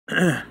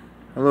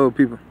Hello,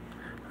 people.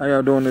 How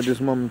y'all doing at this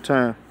moment in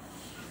time?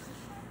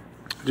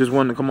 Just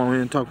wanted to come on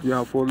here and talk to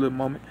y'all for a little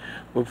moment.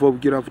 Before we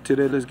get off of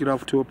today, let's get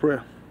off to a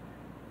prayer.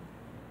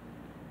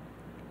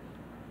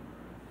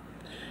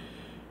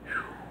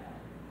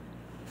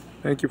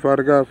 Thank you,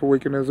 Father God, for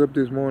waking us up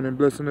this morning,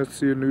 blessing us to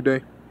see a new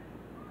day.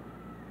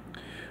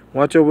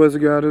 Watch over us,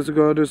 God, as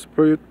God, us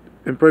pray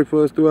and pray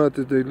for us throughout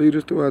this day. Lead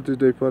us throughout this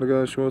day, Father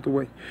God, show us the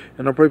way.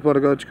 And I pray, Father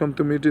God, you come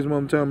through me at this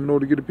moment in time in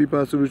order to get the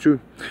people absolute truth.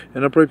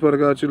 And I pray, Father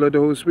God, you let the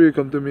Holy Spirit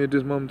come through me at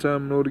this moment in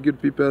time in order to get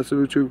the people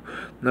absolute truth.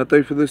 And I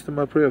thank you for listening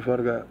to my prayer,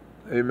 Father God.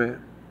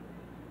 Amen.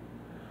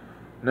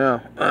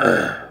 Now,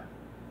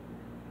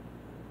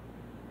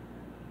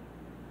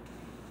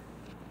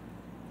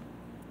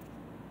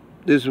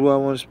 this is what I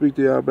want to speak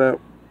to y'all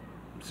about.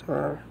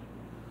 Sorry.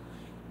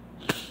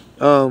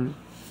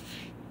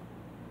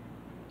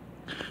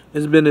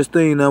 It's been this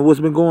thing. Now,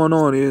 what's been going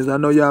on is, I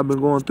know y'all been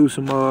going through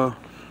some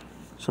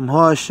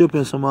hardship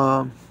and some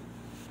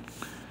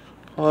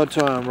hard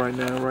time right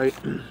now, right?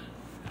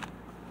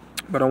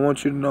 But I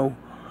want you to know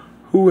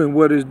who and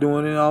what is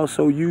doing it.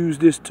 Also use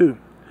this too.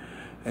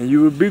 And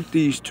you rebuke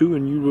these two,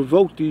 and you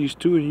revoke these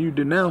two, and you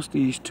denounce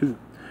these two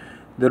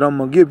that I'm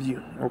going to give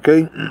you,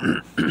 okay?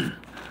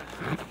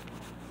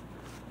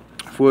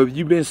 For if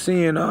you've been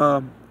seeing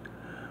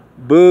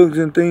bugs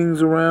and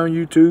things around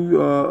you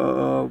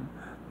too,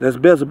 that's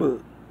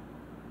Beelzebub.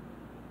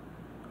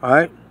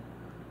 Alright?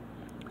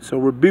 So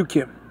rebuke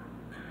him.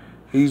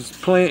 He's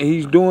playing,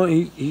 he's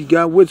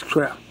got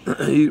witchcraft.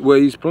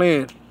 He's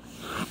playing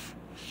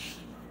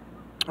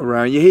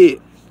around your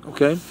head.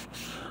 Okay?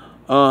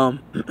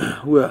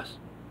 Who else?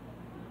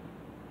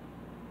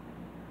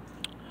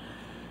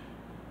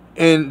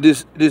 And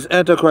this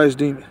antichrist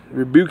demon.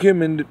 Rebuke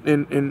him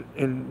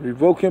and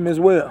revoke him as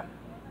well.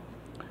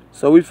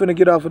 So we finna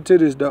get off into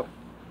this though.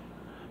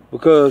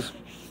 Because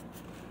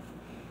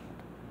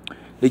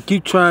they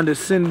keep trying to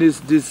send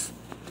this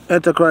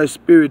antichrist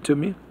spirit to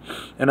me.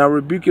 And I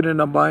rebuke it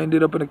and I bind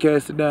it up and I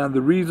cast it down.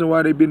 The reason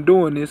why they've been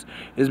doing this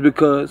is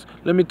because,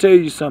 let me tell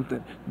you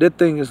something. That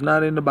thing is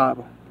not in the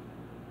Bible.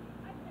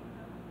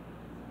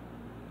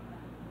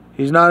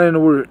 He's not in the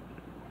Word.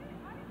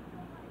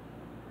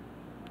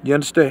 You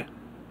understand?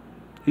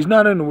 He's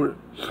not in the Word.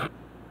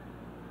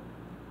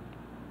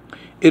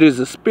 It is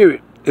a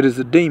spirit. It is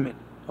a demon.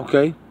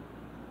 Okay?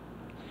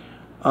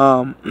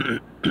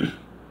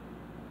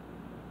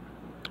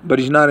 But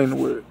he's not in the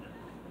Word.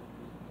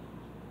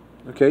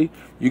 Okay?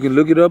 You can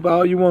look it up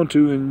all you want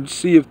to and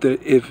see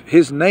if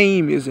his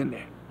name is in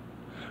there.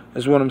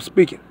 That's what I'm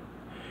speaking.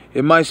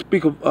 It might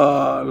speak of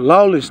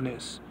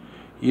lawlessness.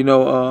 You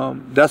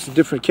know, that's a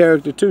different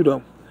character too,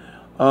 though.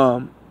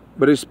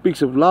 But it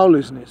speaks of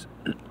lawlessness,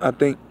 I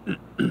think.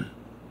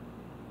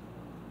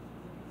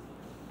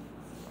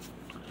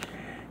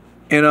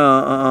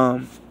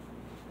 And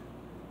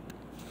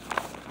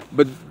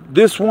but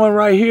this one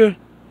right here,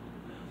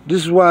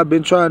 this is why I've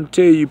been trying to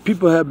tell you.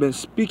 People have been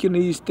speaking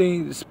these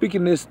things,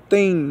 speaking this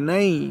thing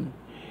name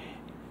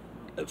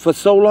for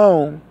so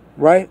long,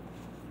 right?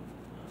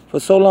 For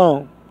so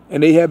long,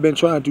 and they have been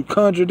trying to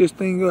conjure this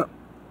thing up,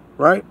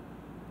 right?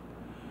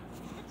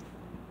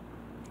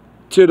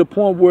 To the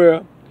point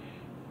where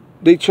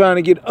they trying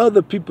to get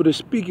other people to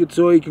speak it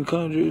so they can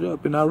conjure it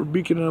up. And I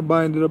rebuke it and I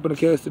bind it up and I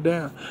cast it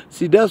down.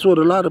 See, that's what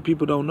a lot of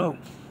people don't know.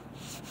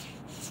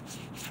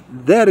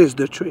 That is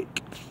the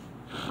trick.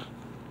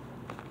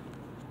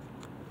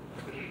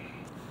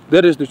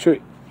 That is the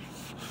trick.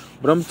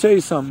 But I'm going to tell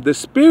you something. The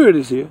spirit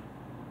is here.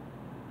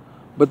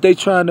 But they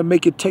trying to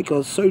make it take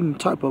a certain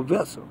type of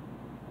vessel.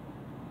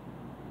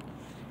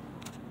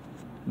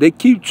 They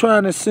keep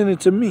trying to send it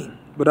to me.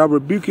 But I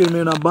rebuke it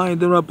and I bind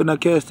them up and I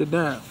cast it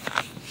down.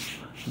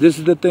 This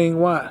is the thing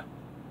why.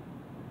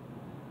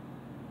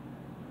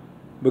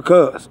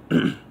 Because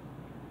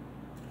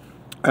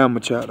I am a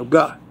child of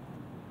God.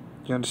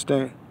 You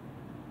understand?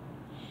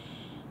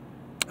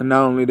 And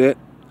not only that,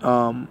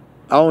 I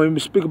don't even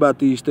speak about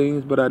these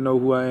things, but I know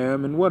who I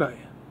am and what I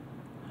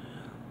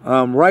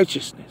am.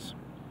 Righteousness.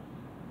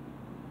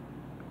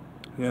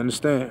 You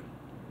understand?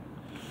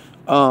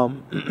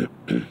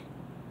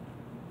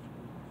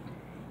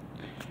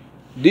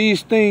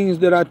 These things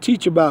that I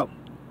teach about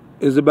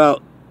is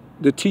about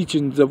the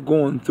teachings of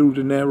going through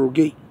the narrow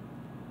gate,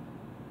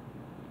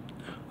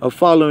 of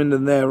following the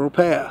narrow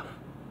path,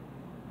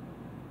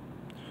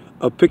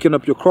 of picking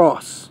up your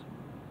cross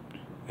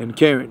and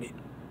carrying it.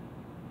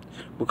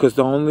 Because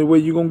the only way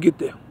you're going to get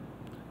there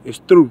is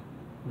through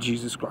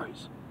Jesus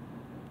Christ.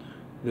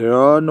 There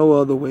are no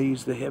other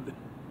ways to heaven.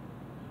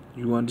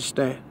 You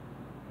understand?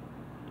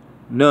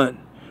 None.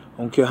 I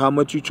don't care how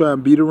much you try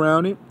and beat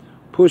around it,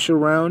 push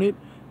around it,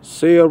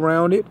 say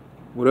around it,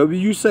 whatever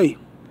you say.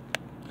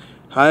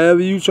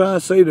 However you try to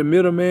say the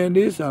middleman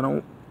this,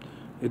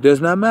 it does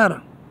not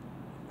matter.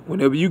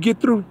 Whenever you get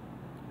through,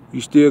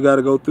 you still got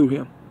to go through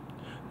him.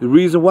 The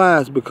reason why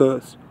is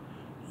because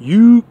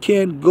you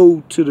can't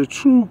go to the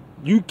true,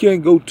 you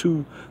can't go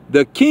to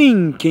the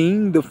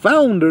king, the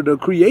founder, the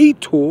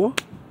creator,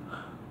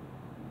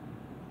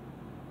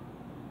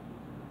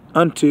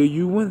 until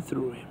you went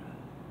through him.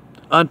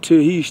 until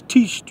he's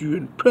teached you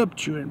and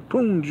prepped you and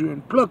pruned you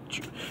and plucked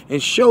you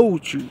and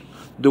showed you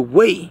the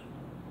way,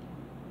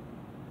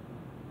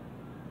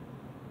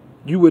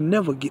 you would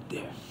never get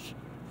there.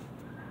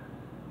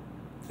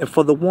 And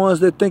for the ones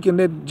that thinking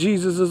that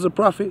Jesus is a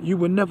prophet, you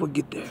will never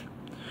get there.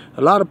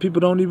 A lot of people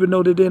don't even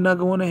know that they're not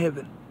going to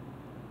heaven.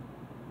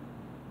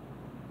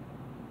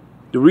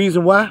 The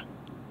reason why?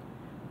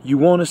 You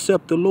won't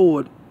accept the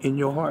Lord in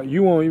your heart.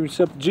 You won't even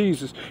accept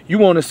Jesus. You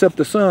won't accept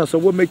the Son. So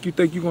what make you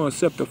think you're going to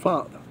accept the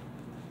Father?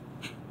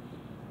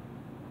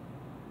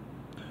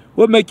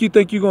 What make you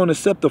think you're going to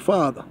accept the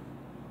Father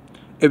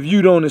if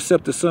you don't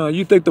accept the Son?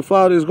 You think the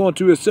Father is going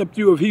to accept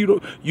you if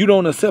you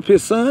don't accept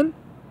his Son?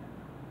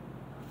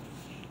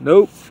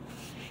 Nope.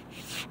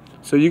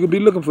 So you could be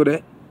looking for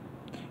that.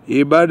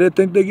 Everybody that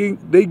think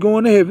they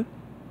going to heaven,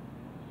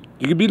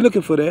 you could be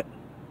looking for that.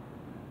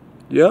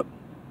 Yep.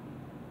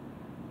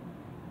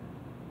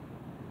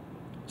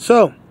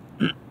 So,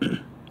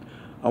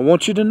 I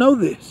want you to know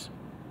this.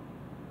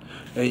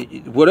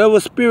 And whatever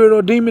spirit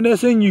or demon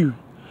that's in you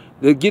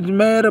that gets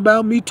mad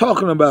about me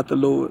talking about the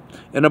Lord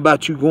and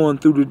about you going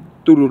through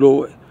the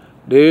Lord,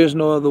 there is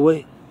no other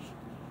way.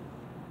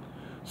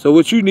 So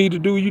what you need to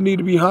do, you need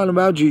to be hollering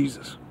about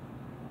Jesus.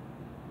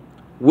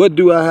 What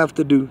do I have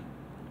to do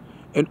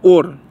in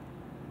order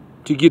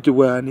to get to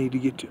where I need to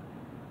get to?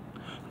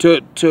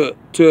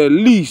 To at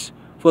least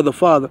for the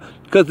Father.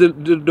 Because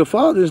the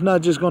Father is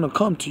not just going to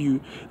come to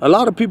you. A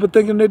lot of people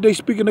thinking that they're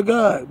speaking to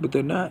God, but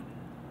they're not.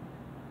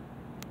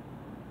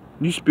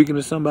 You're speaking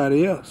to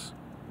somebody else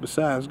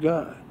besides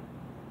God.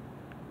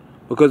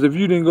 Because if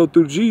you didn't go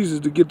through Jesus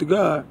to get to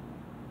God,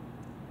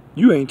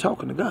 you ain't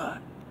talking to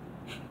God.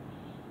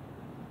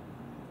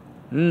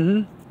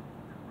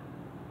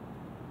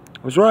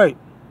 That's right.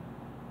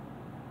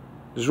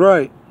 That's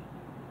right.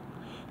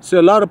 See,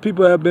 a lot of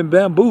people have been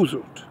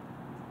bamboozled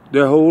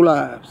their whole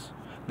lives,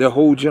 their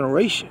whole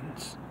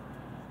generations,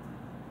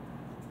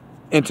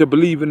 into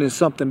believing in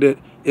something that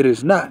it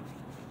is not.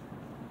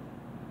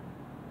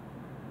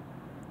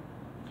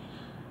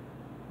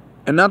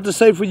 And not to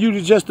say for you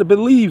to just to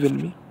believe in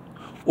me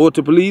or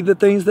to believe the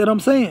things that I'm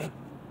saying.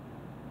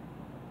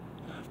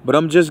 But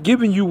I'm just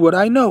giving you what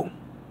I know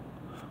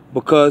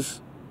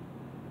because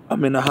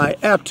I'm in a high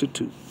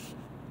altitude.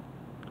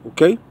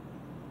 Okay?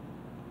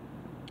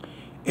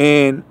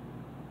 And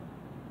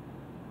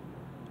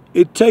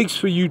it takes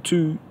for you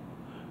to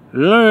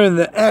learn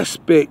the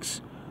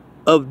aspects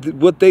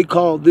of what they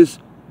call this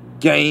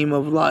game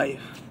of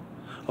life,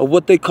 or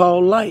what they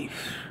call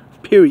life,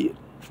 period.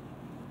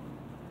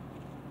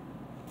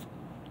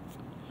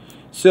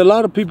 See, a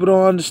lot of people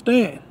don't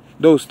understand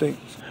those things.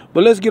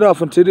 But let's get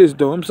off into this,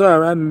 though. I'm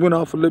sorry, I went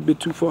off a little bit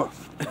too far.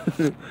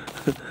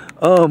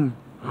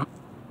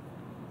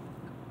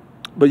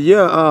 But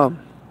yeah,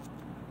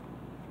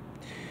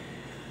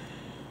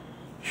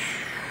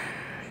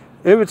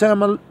 every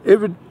time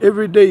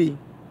every day,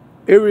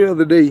 every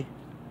other day,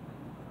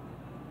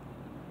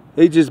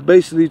 they just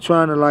basically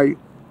trying to, like,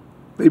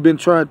 they've been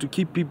trying to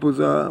keep people's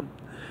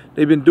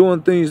they've been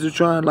doing things to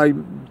try and, like,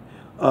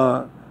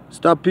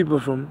 stop people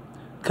from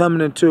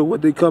coming into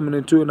what they coming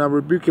into, and I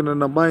rebuke it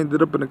and I bind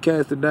it up and I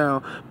cast it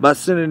down by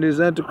sending this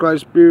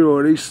antichrist spirit,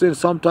 or they send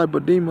some type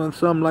of demon,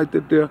 something like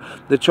that there,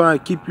 to try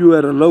and keep you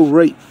at a low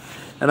rate.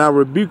 And I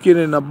rebuke it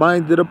and I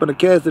bind it up and I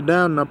cast it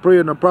down, and I pray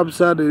and I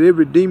prophesy that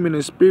every demon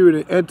and spirit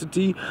and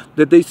entity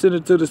that they send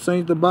it to the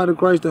saints, the body of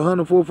Christ, the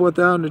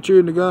 144,000, the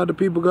children of God, the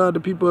people of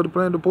the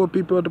planet, the poor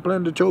people of the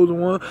planet, the chosen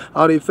one,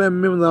 all their family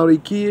members, all their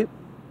kids,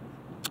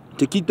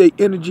 to keep their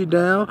energy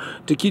down,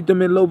 to keep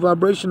them in low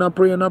vibration. I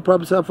pray and I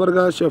prophesy, Father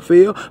God, shall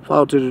fail,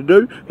 fall to the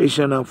dirt, it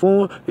shall not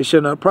form, it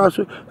shall not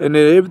prosper, and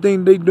that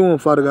everything they doing,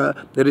 Father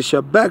God, that it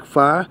shall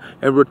backfire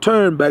and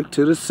return back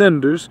to the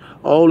senders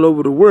all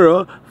over the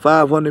world,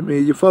 500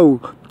 million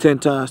fold, 10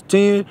 times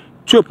 10,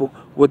 triple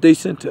what they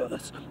sent to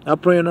us. I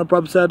pray and I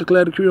prophesy,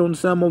 declare, decree on the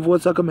sound of my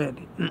voice I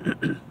command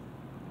it.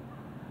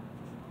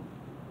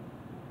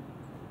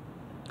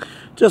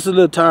 Just a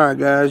little tired,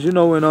 guys, you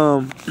know,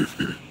 and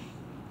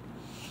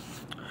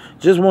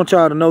just want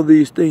y'all to know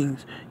these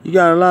things. You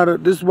got a lot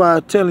of, this is why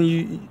I'm telling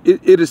you,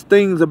 it is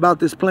things about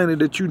this planet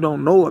that you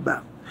don't know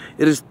about.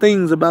 It is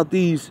things about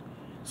these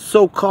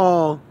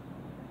so-called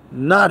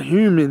not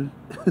human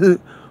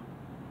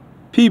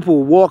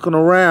people walking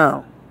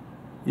around,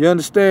 you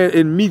understand,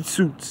 in meat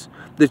suits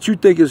that you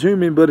think is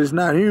human, but it's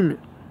not human.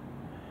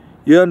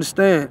 You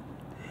understand?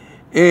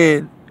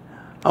 And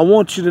I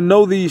want you to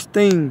know these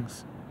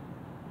things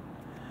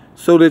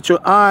so that your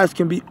eyes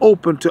can be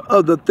open to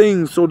other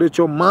things, so that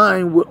your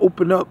mind will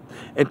open up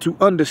and to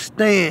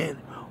understand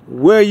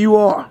where you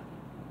are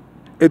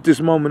at this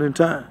moment in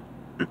time.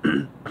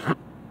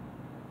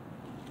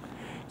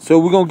 So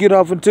we're going to get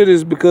off into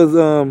this because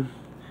I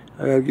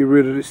got to get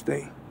rid of this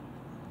thing.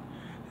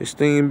 This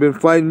thing been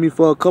fighting me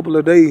for a couple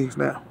of days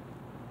now.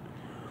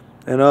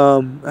 And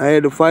I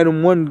had to fight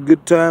him one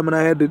good time, and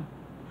I had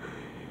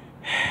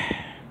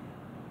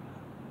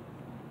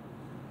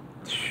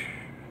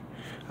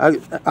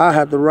I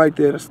have to write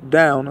that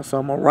down or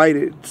something. I'll write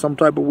it some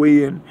type of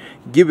way and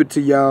give it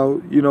to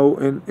y'all, you know,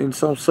 in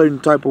some certain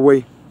type of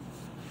way.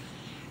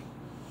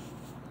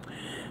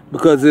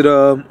 Because it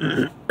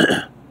I'm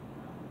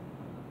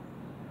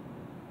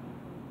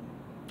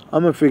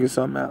gonna figure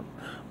something out.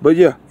 But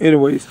yeah,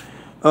 anyways,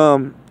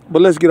 but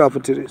let's get off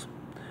into this.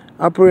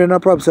 I pray and I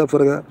prophesy,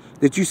 Father God,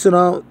 that you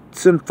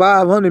send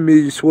 500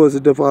 million swords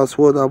of death, our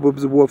swords, our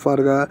weapons of war,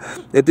 Father God.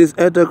 That this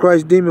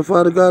antichrist demon,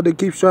 Father God, that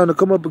keeps trying to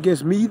come up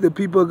against me, the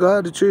people of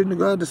God, the children of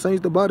God, the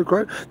saints, the body of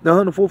Christ, the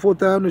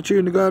 144,000, the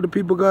children of God, the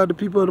people of God, the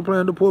people of the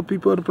planet, the poor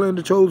people of the planet,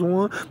 the chosen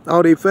one,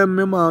 all their family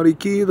members, all their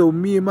kids, over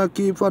me and my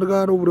kids, Father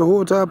God, over the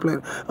whole entire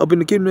planet, up in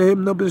the kingdom of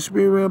heaven, up in the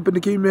spirit realm, up in the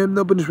kingdom of heaven,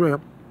 up in this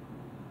realm.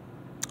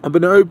 Up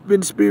in the earth,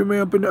 in the spirit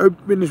realm, up in the earth,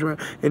 in this realm,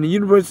 in the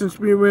universe, in the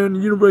spirit realm, in the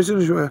universe, in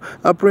this realm.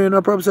 I pray and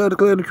I prophesy,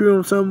 declare the decree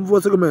on some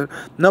voice of command.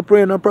 And I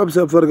pray and I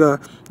prophesy, Father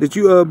God, that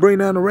you bring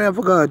down the wrath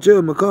of God,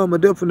 judgment, karma,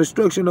 death, and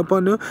destruction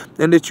upon them,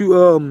 and that you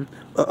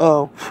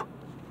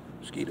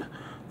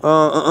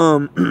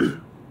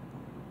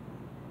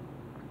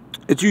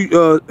that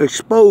you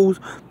expose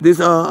this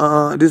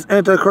this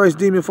antichrist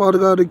demon, Father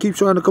God, that keeps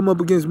trying to come up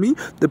against me,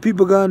 the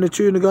people of God and the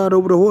children of God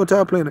over the whole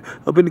entire planet,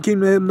 up in the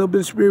kingdom of heaven, up in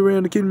the spirit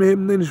realm, the kingdom of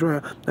heaven in this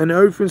realm, and the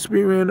earth and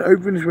spirit realm, the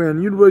earth in this realm,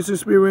 the universe and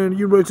spirit realm, the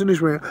universe in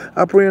this realm.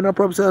 I pray and I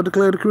prophesy, I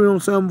declare the decree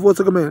on sound voice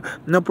of command.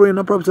 And I pray and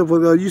I prophesy,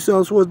 Father God, you say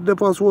I swore the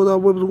death, I swore that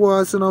weapons of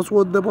war, I send I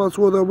swore the death, I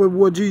swore that weapons of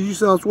war, Jesus, you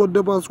say I swore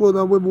the death, I swore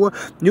that weapons of war,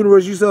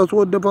 universe, you say I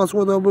swore the death, I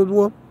swore that weapons of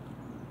war.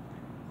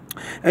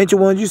 Ancient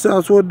one, you say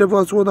I swore the devil,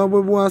 I swore that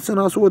weapon war. I sent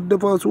I swore the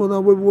devil, I swore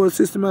that weapon war.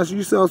 System master,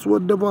 you say I swore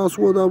the devil, I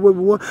swore that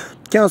weapon war.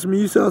 Councilman,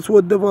 you say I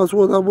swore the devil, I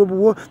swore that weapon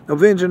war.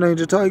 Avenging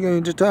angel, tiger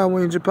angel,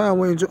 tower angel,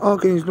 power angel,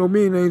 archangel,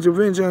 dominion angel,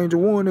 avenger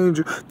angel, warring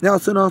angel. Now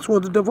send I swore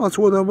the devil, I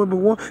swore that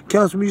weapon war.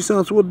 Councilman, you say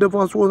I swore the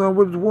devil, I swore that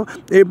weapon war.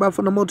 Everybody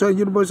from the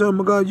multi-universe, oh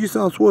my God, you say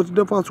I swore the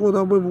devil, I swore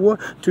that weapon war.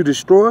 To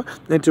destroy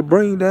and to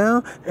bring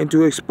down and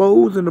to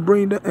expose and to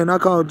bring down, and I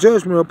call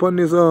judgment upon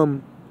this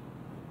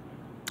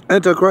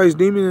antichrist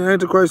demon and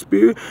antichrist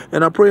spirit,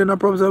 and I pray and I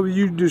prophesy that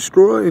you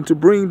destroy and to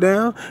bring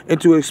down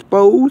and to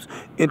expose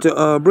and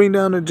to bring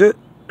down the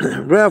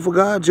wrath of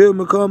God,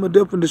 judgment, karma,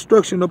 death, and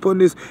destruction upon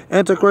this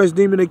antichrist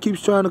demon that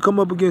keeps trying to come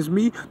up against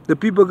me, the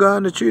people of God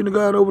and the children of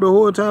God over the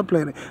whole entire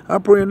planet. I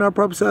pray and I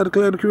prophesy,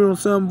 declare the decree on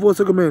some voice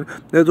of command.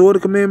 There's order,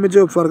 commandment,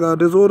 judgment, Father God.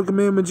 There's order,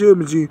 commandment,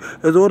 judgment, Jesus.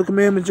 There's order,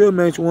 commandment,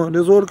 judgment, ancient one.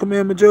 There's order,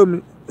 commandment,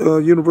 judgment,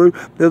 universe.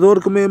 There's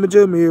order, commandment,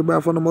 judgment,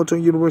 everybody from the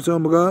multi-universe, oh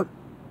my God.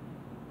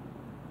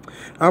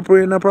 I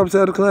pray and I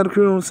prophesy, declare the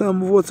decree on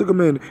sound voice of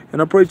command.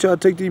 And I pray y'all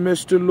take these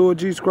messages to the Lord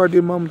Jesus Christ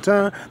in moment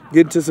time.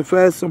 Get into some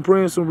fast, some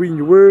praying, some reading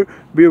your word.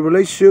 Be a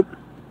relationship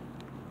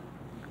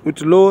with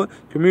the Lord.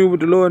 Commune with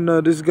the Lord.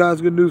 And this is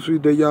God's good news for you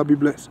today. Y'all be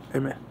blessed.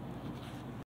 Amen.